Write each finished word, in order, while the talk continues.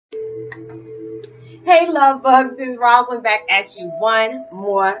Hey love bugs, it's Roslynn back at you one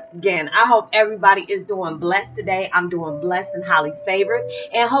more again. I hope everybody is doing blessed today. I'm doing blessed and highly favored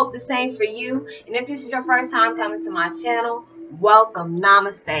and hope the same for you. And if this is your first time coming to my channel, welcome,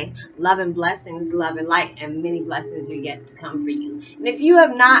 namaste, love and blessings, love and light, and many blessings are yet to come for you. And if you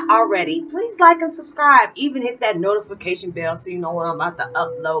have not already, please like and subscribe, even hit that notification bell so you know when I'm about to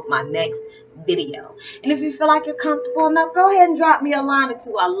upload my next video. And if you feel like you're comfortable enough, go ahead and drop me a line or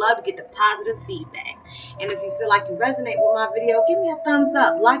two. I love to get the positive feedback. And if you feel like you resonate with my video, give me a thumbs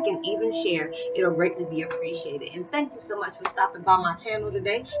up, like, and even share. It'll greatly be appreciated. And thank you so much for stopping by my channel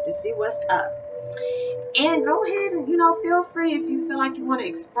today to see what's up. And go ahead and, feel free if you feel like you want to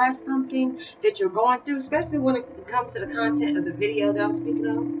express something that you're going through, especially when it comes to the content of the video that I'm speaking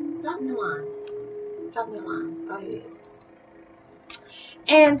of. Drop me a line. Drop me a line. Go ahead.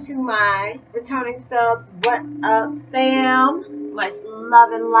 And to my returning subs, what up, fam? Much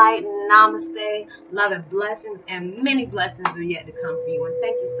love and light, namaste, love and blessings, and many blessings are yet to come for you. And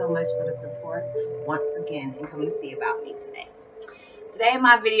thank you so much for the support once again and coming to see about me today. Today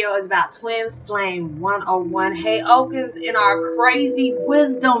my video is about Twin Flame 101 Heyokas in our crazy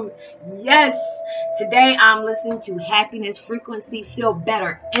wisdom. Yes, today I'm listening to Happiness Frequency Feel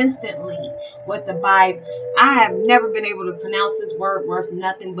Better Instantly with the vibe. I have never been able to pronounce this word worth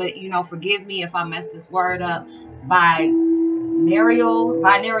nothing but, forgive me if I mess this word up.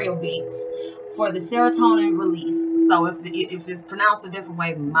 Binaural beats for the serotonin release. So if it's pronounced a different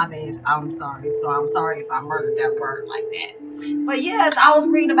way, my bad. I'm sorry. So I'm sorry if I murdered that word like that. But yes, I was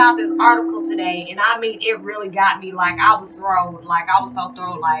reading about this article today, and I mean, it really got me. Like, I was so thrown.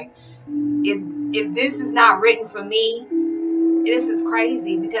 Like, if this is not written for me, this is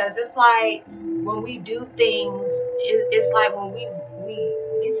crazy, because it's like when we do things, it's like when we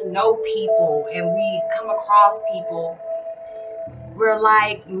get to know people and we come across people, we're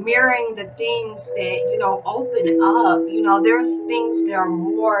like mirroring the things that, open up. There's things that are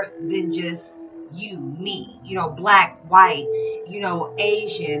more than just you, me, black, white,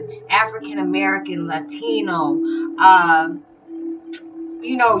 Asian, African American, Latino,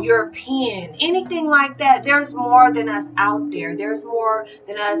 European, anything like that. There's more than us out there. There's more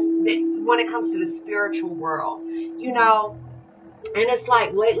than us when it comes to the spiritual world, And it's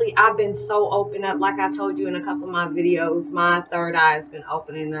like lately I've been so open up. Like I told you in a couple of my videos, my third eye has been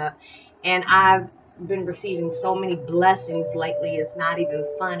opening up, and I've been receiving so many blessings lately. It's not even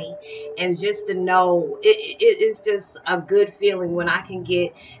funny. And just to know, it's just a good feeling when I can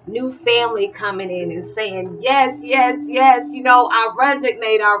get new family coming in and saying yes, yes, yes, I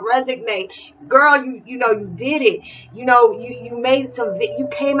resonate. Girl, you did it. You made you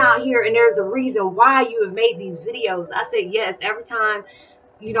came out here, and there's a reason why you have made these videos. I said yes every time.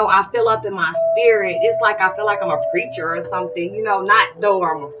 I feel up in my spirit. It's like I feel like I'm a preacher or something, not though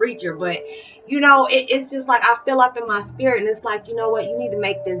I'm a preacher, but it's just like I feel up in my spirit, and it's like, you know what, you need to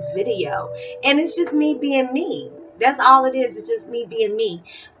make this video. And it's just me being me. That's all it is. It's just me being me.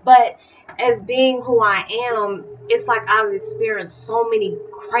 But as being who I am, it's like I've experienced so many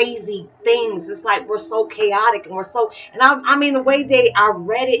crazy things. It's like we're so chaotic, and I mean, the way I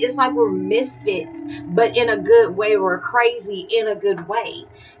read it, it's like we're misfits, but in a good way. We're crazy in a good way.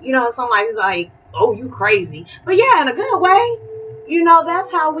 Somebody's like, oh, you crazy. But yeah, in a good way.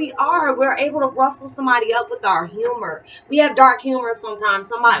 That's how we are. We're able to ruffle somebody up with our humor. We have dark humor sometimes.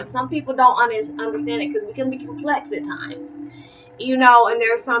 Some people don't understand it because we can be complex at times. And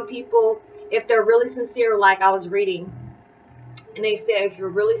there's some people, if they're really sincere, like I was reading, and they said if you're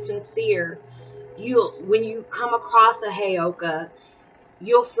really sincere, when you come across a Heyoka,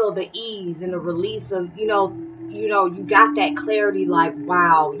 you'll feel the ease and the release of, you got that clarity, like,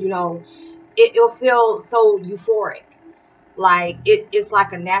 wow, it'll feel so euphoric. Like it's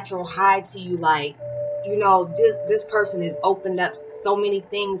like a natural high to you, like, this person has opened up so many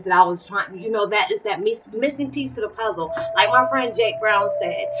things that I was trying, that is that missing piece to the puzzle. Like my friend Jake Brown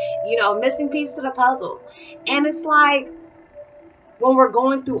said, missing piece to the puzzle. And it's like when we're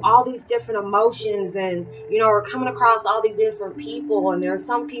going through all these different emotions, and we're coming across all these different people, and there are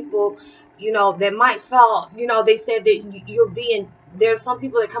some people, that might feel, they said that there's some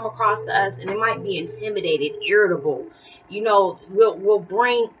people that come across to us and they might be intimidated, irritable. We'll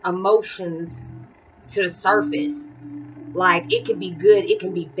bring emotions to the surface. Like, it can be good, it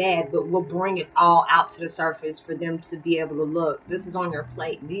can be bad, but we'll bring it all out to the surface for them to be able to look. This is on your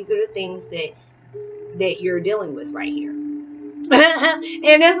plate. These are the things that you're dealing with right here.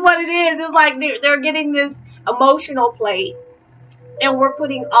 And that's what it is. It's like they're getting this emotional plate, and we're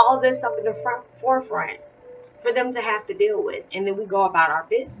putting all this up in the forefront for them to have to deal with. And then we go about our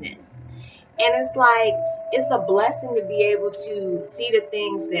business. And it's like, it's a blessing to be able to see the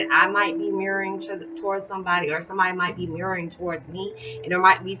things that I might be mirroring towards somebody, or somebody might be mirroring towards me. And there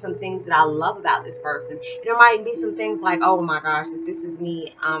might be some things that I love about this person. And there might be some things like, oh my gosh, if this is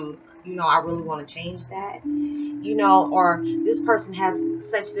me, I really want to change that. Or this person has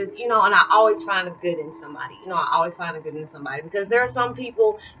such this, and I always find a good in somebody. I always find a good in somebody, because there are some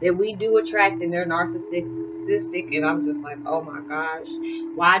people that we do attract and they're narcissistic, and I'm just like, oh my gosh,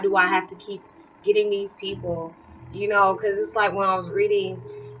 why do I have to keep getting these people? Because it's like when I was reading,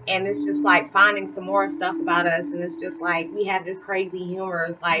 and it's just like finding some more stuff about us, and it's just like we have this crazy humor.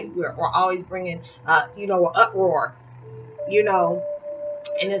 It's like we're always bringing, an uproar,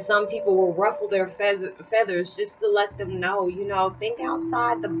 and then some people will ruffle their feathers just to let them know, think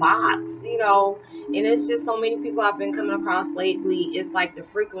outside the box, and it's just so many people I've been coming across lately. It's like the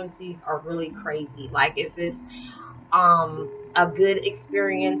frequencies are really crazy. Like if it's a good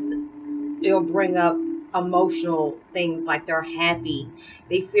experience, it'll bring up emotional things, like they're happy,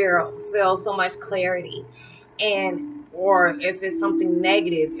 they feel so much clarity, or if it's something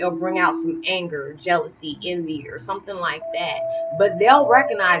negative, it'll bring out some anger, jealousy, envy, or something like that. But they'll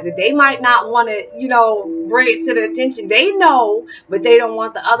recognize it. They might not want to, bring it to the attention. They know, but they don't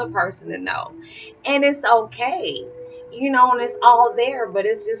want the other person to know. And it's okay, and it's all there, but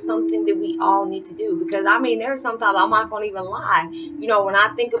it's just something that we all need to do. Because, there's sometimes, I'm not going to even lie, when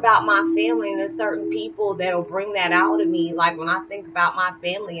I think about my family, and there's certain people that'll bring that out of me. Like when I think about my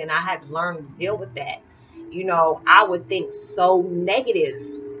family and I had to learn to deal with that, I would think so negative,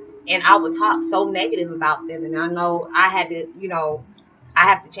 and I would talk so negative about them. And I know I had to, I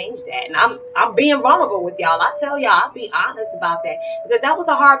have to change that. And I'm being vulnerable with y'all. I tell y'all, I'll be honest about that, because that was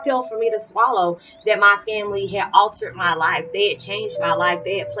a hard pill for me to swallow, that my family had altered my life. They had changed my life.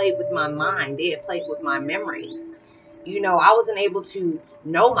 They had played with my mind. They had played with my memories. I wasn't able to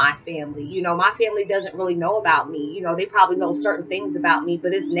know my family. My family doesn't really know about me. They probably know certain things about me,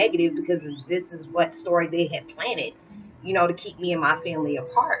 but it's negative because this is what story they had planted, to keep me and my family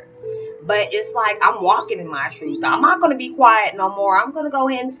apart. But it's like I'm walking in my truth. I'm not going to be quiet no more. I'm going to go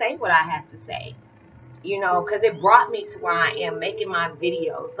ahead and say what I have to say, because it brought me to where I am, making my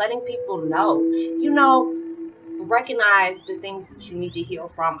videos, letting people know, recognize the things that you need to heal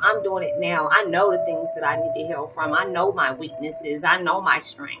from. I'm doing it now. I know the things that I need to heal from. I know my weaknesses. I know my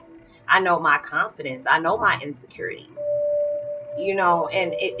strength. I know my confidence. I know my insecurities.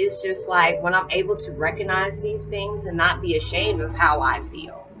 And it's just like when I'm able to recognize these things and not be ashamed of how I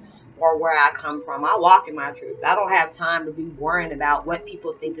feel or where I come from, I walk in my truth. I don't have time to be worrying about what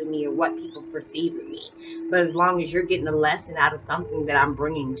people think of me or what people perceive of me. But as long as you're getting a lesson out of something that I'm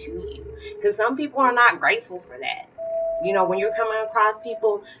bringing to you, because some people are not grateful for that. When you're coming across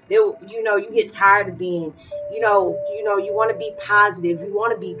people, you get tired of being, you want to be positive, you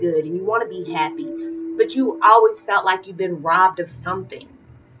want to be good, and you want to be happy, but you always felt like you've been robbed of something.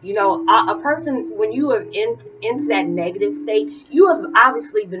 A person, when you are into that negative state, you have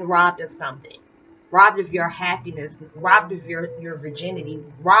obviously been robbed of something. Robbed of your happiness, robbed of your virginity,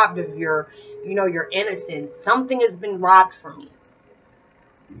 robbed of your innocence. Something has been robbed from you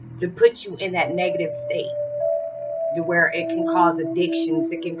to put you in that negative state, to where it can cause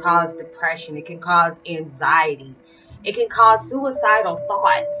addictions, it can cause depression, it can cause anxiety, it can cause suicidal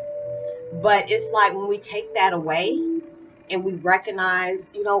thoughts. But it's like when we take that away and we recognize,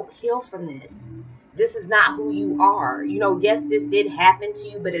 heal from this. This is not who you are. Yes, this did happen to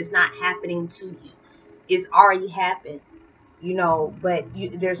you, but it's not happening to you. It's already happened, but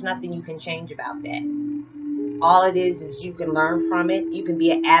there's nothing you can change about that. All it is you can learn from it. You can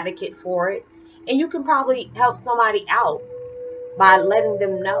be an advocate for it. And you can probably help somebody out by letting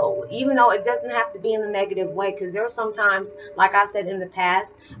them know, even though it doesn't have to be in a negative way. Because there are sometimes, like I said in the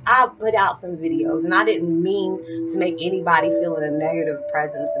past, I put out some videos and I didn't mean to make anybody feel in a negative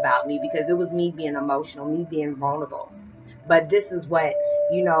presence about me, because it was me being emotional, me being vulnerable. But this is what,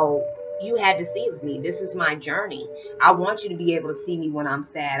 you had to see of me. This is my journey. I want you to be able to see me when I'm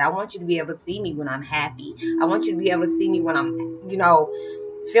sad. I want you to be able to see me when I'm happy. I want you to be able to see me when I'm,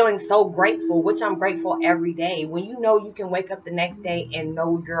 feeling so grateful, which I'm grateful every day. When you can wake up the next day and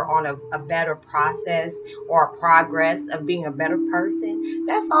know you're on a better process or a progress of being a better person,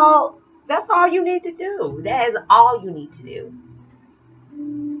 that's all you need to do. That is all you need to do.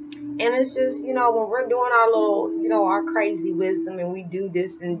 And it's just, when we're doing our little, our crazy wisdom, and we do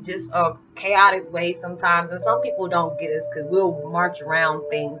this in just a chaotic way sometimes, and some people don't get us because we'll march around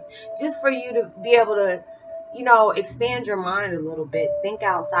things just for you to be able to, expand your mind a little bit. Think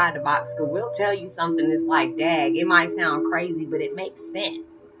outside the box, because we'll tell you something that's like, dag, it might sound crazy, but it makes sense.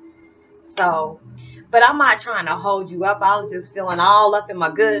 So, But I'm not trying to hold you up. I was just feeling all up in my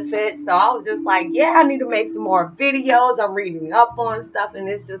good fit. So I was just like, yeah, I need to make some more videos. I'm reading up on stuff. And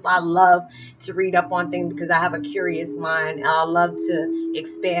it's just, I love to read up on things because I have a curious mind. And I love to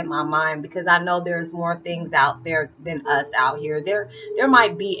expand my mind because I know there's more things out there than us out here. There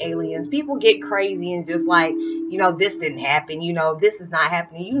might be aliens. People get crazy and just like, this didn't happen. This is not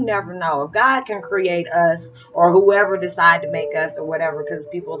happening. You never know. If God can create us or whoever decide to make us or whatever, because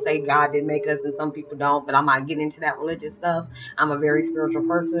people say God didn't make us and some people don't, but I'm not getting into that religious stuff. I'm a very spiritual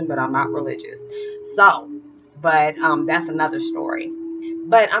person, but I'm not religious. So, but that's another story.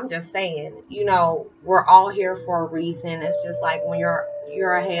 But I'm just saying, we're all here for a reason. It's just like when you're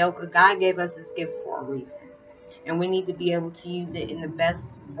a Heyoka, God gave us this gift for a reason. And we need to be able to use it in the best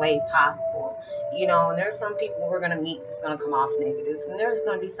way possible. And there's some people we're going to meet that's going to come off negative. And there's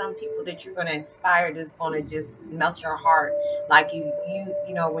going to be some people that you're going to inspire that's going to just melt your heart. Like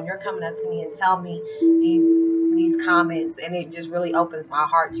when you're coming up to me and tell me these comments, and it just really opens my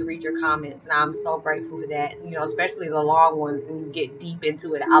heart to read your comments, and I'm so grateful for that. Especially the long ones, and you get deep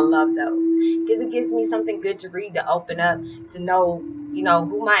into it. I love those because it gives me something good to read, to open up, to know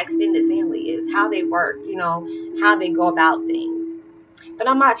who my extended family is, how they work, how they go about things. But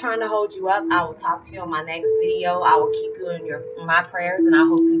I'm not trying to hold you up. I will talk to you on my next video. I will keep you in my prayers, and I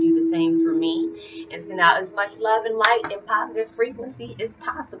hope you do the same for me. And send out as much love and light and positive frequency as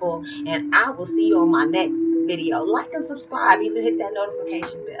possible. And I will see you on my next video. Like and subscribe. Even hit that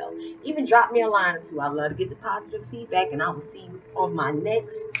notification bell. Even drop me a line or two. I love to get the positive feedback. And I will see you on my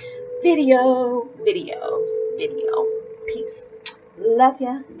next video. Peace. Love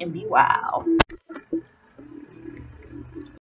ya and be wild.